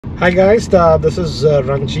Hi guys, this is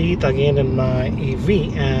Ranjit again in my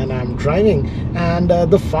EV and I'm driving, and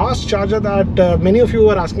the fast charger that many of you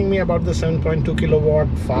were asking me about, the 7.2 kilowatt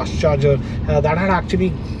fast charger that had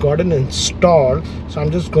actually gotten installed. So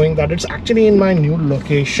I'm just going that it's actually in my new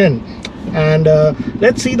location, and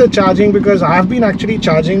let's see the charging, because I have been actually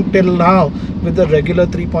charging till now with the regular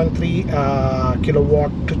 3.3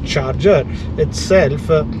 kilowatt charger itself,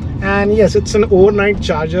 and yes, it's an overnight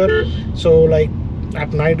charger. So like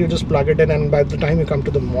at night you just plug it in and by the time you come to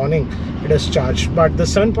the morning it is charged. But the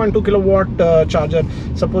 7.2 kilowatt charger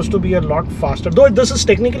is supposed to be a lot faster, though this is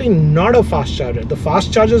technically not a fast charger. The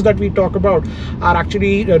fast chargers that we talk about are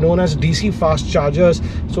actually known as DC fast chargers,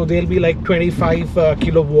 so they'll be like 25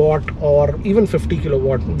 kilowatt or even 50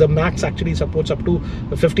 kilowatt. The Max actually supports up to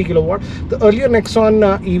 50 kilowatt. The earlier Nexon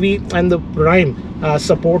EV and the Prime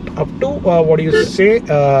support up to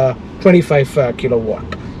 25 kilowatt.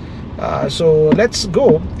 So let's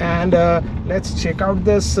go and let's check out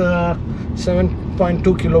this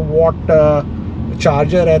 7.2 kilowatt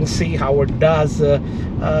charger and see how it does.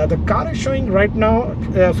 The car is showing right now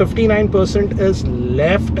 59% is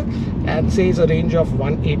left and says a range of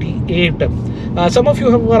 188. Some of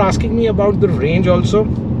you were asking me about the range also.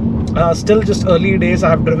 Still just early days. I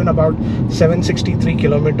have driven about 763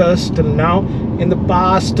 kilometers till now in the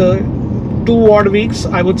past 2 odd weeks,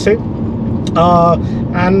 I would say.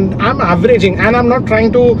 And I'm averaging, and I'm not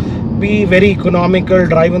trying to be very economical,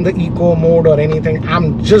 drive in the eco mode or anything.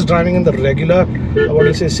 I'm just driving in the regular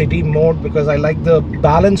city mode, because I like the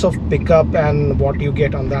balance of pickup and what you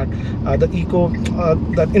get on that. The eco,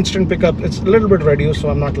 that instant pickup, it's a little bit reduced, so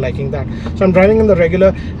I'm not liking that. So I'm driving in the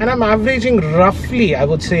regular and I'm averaging roughly, I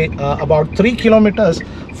would say, about 3 kilometers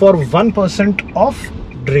for 1% of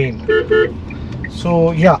drain.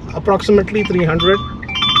 So yeah, approximately 300.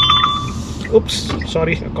 Oops,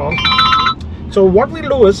 sorry, a call. So what we'll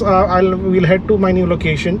do is we'll head to my new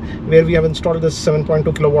location where we have installed this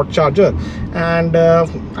 7.2 kilowatt charger, and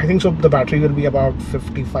I think so the battery will be about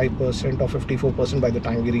 55% or 54% by the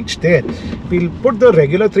time we reach there. We'll put the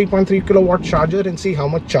regular 3.3 kilowatt charger and see how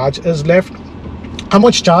much charge is left, how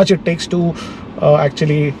much charge it takes to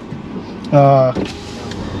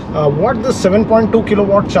what the 7.2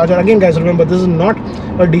 kilowatt charger. Again guys, remember, this is not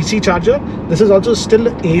a DC charger, this is also still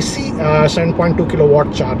AC 7.2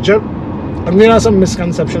 kilowatt charger, and there are some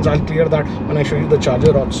misconceptions. I'll clear that when I show you the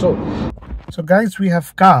charger also. So guys, we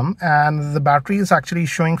have come and the battery is actually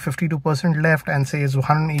showing 52% left and says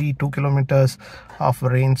 182 kilometers of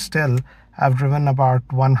range still. I've driven about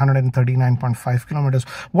 139.5 kilometers.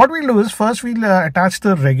 What we'll do is first we'll attach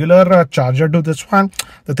the regular charger to this one,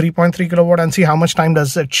 the 3.3 kilowatt, and see how much time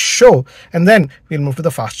does it show, and then we'll move to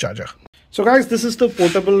the fast charger. So guys, this is the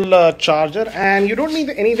portable charger, and you don't need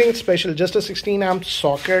anything special, just a 16 amp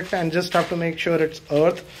socket, and just have to make sure it's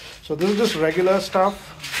earth. So this is just regular stuff,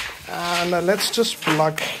 and let's just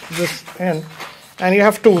plug this in. And you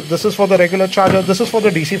have two. This is for the regular charger, this is for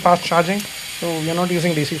the DC fast charging. So we're not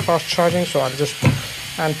using DC fast charging, so I'll just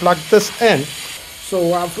plug this in.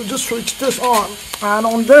 So I have to just switch this on, and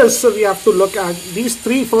on this we have to look at these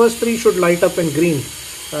first three should light up in green.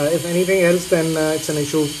 If anything else, then it's an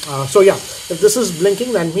issue. So yeah, if this is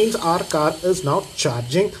blinking, that means our car is now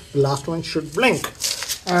charging. The last one should blink.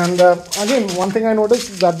 And again, one thing I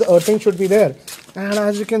noticed is that the earthing should be there, and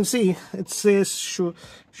as you can see, it says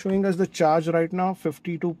showing us the charge right now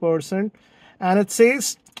 52%, and it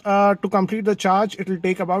says to complete the charge it will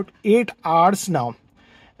take about 8 hours now,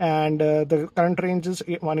 and the current range is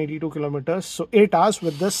 182 kilometers, so 8 hours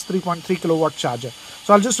with this 3.3 kilowatt charger.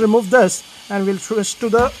 So I'll just remove this and we'll switch to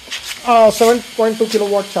the 7.2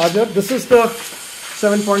 kilowatt charger. This is the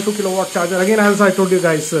 7.2 kilowatt charger. Again, as I told you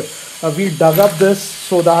guys, we dug up this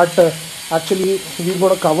so that actually we're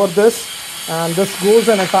going to cover this, and this goes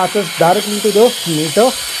and attaches directly to the meter.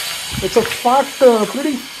 It's a fat,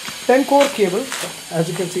 pretty 10 core cable. As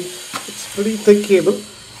you can see, it's pretty thick cable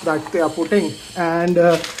that they are putting, and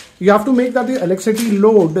you have to make that the electricity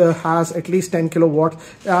load has at least 10 kilowatt.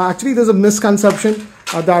 Actually, there's a misconception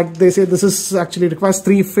that they say this is actually requires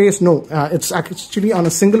 3-phase. No, it's actually on a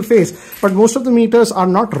single phase, but most of the meters are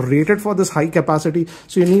not rated for this high capacity,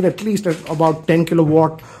 so you need at least about 10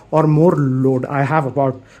 kilowatt or more load. I have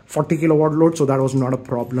about 40 kilowatt load, so that was not a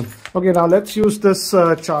problem. Okay, now let's use this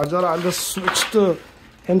charger. I'll just switch the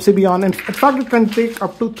MCB on, and in fact it can take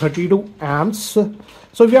up to 32 amps.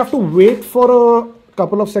 So if you have to wait for a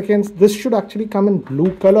couple of seconds, this should actually come in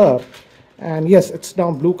blue color, and yes, it's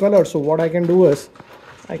now blue color. So what I can do is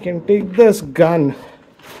I can take this gun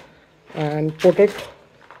and put it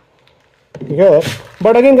here,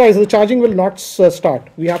 but again guys, the charging will not start.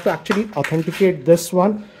 We have to actually authenticate this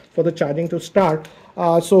one for the charging to start.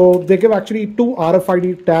 So they give actually 2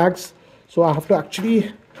 RFID tags. So I have to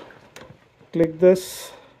actually click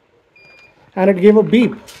this, and it gave a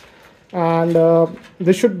beep, and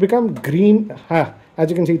this should become green. As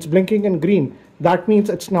you can see, it's blinking in green. That means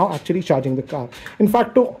it's now actually charging the car. In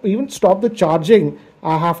fact, to even stop the charging,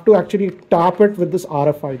 I have to actually tap it with this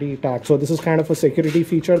RFID tag. So this is kind of a security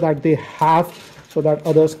feature that they have so that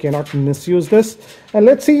others cannot misuse this. And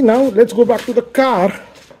let's see now, let's go back to the car,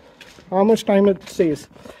 how much time it says.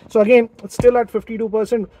 So again, it's still at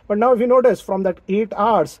 52%, but now if you notice, from that 8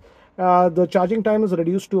 hours, the charging time is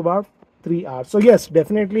reduced to about 3 hours. So yes,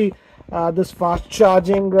 definitely this fast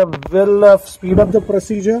charging will speed up the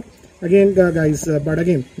procedure. Again, guys, but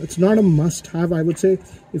again, it's not a must-have, I would say,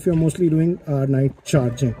 if you're mostly doing night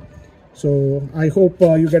charging. So I hope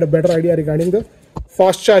you get a better idea regarding the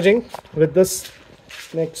fast charging with this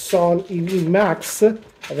Nexon EV MAX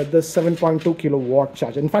with this 7.2 kilowatt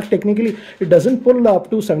charger. In fact, technically, it doesn't pull up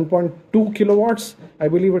to 7.2 kilowatts. I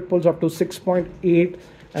believe it pulls up to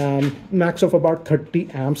 6.8, max of about 30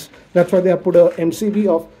 amps. That's why they have put a MCB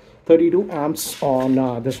of 32 amps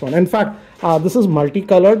on this one. In fact, this is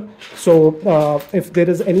multicolored, so if there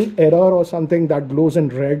is any error or something that glows in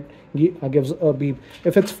red, gives a beep.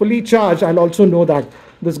 If it's fully charged, I'll also know that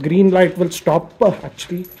this green light will stop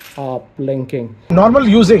actually blinking. Normal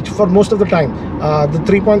usage for most of the time, the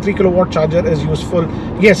 3.3 kilowatt charger is useful.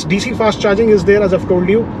 Yes, DC fast charging is there, as I've told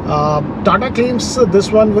you. Tata claims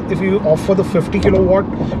this one, if you offer the 50 kilowatt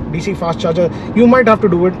DC fast charger, you might have to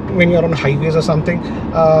do it when you're on highways or something.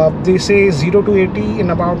 They say 0 to 80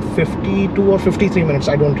 in about 52 or 53 minutes,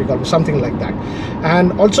 I don't recall, something like that.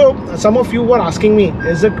 And also, some of you were asking me,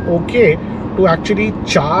 is it okay to actually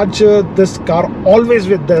charge this car always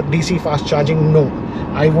with the DC fast charging? No,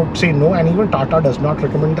 I would say no, and even Tata does not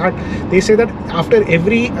recommend that. They say that after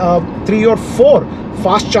every 3 or 4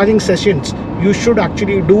 fast charging sessions, you should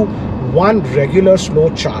actually do one regular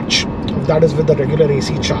slow charge, that is with the regular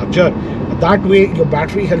AC charger. That way your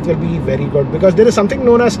battery health will be very good, because there is something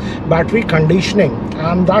known as battery conditioning,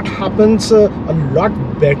 and that happens a lot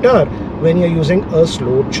better when you're using a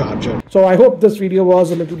slow charger. So I hope this video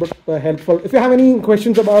was a little bit helpful. If you have any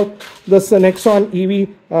questions about this Nexon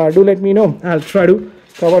EV, do let me know. I'll try to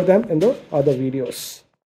cover them in the other videos.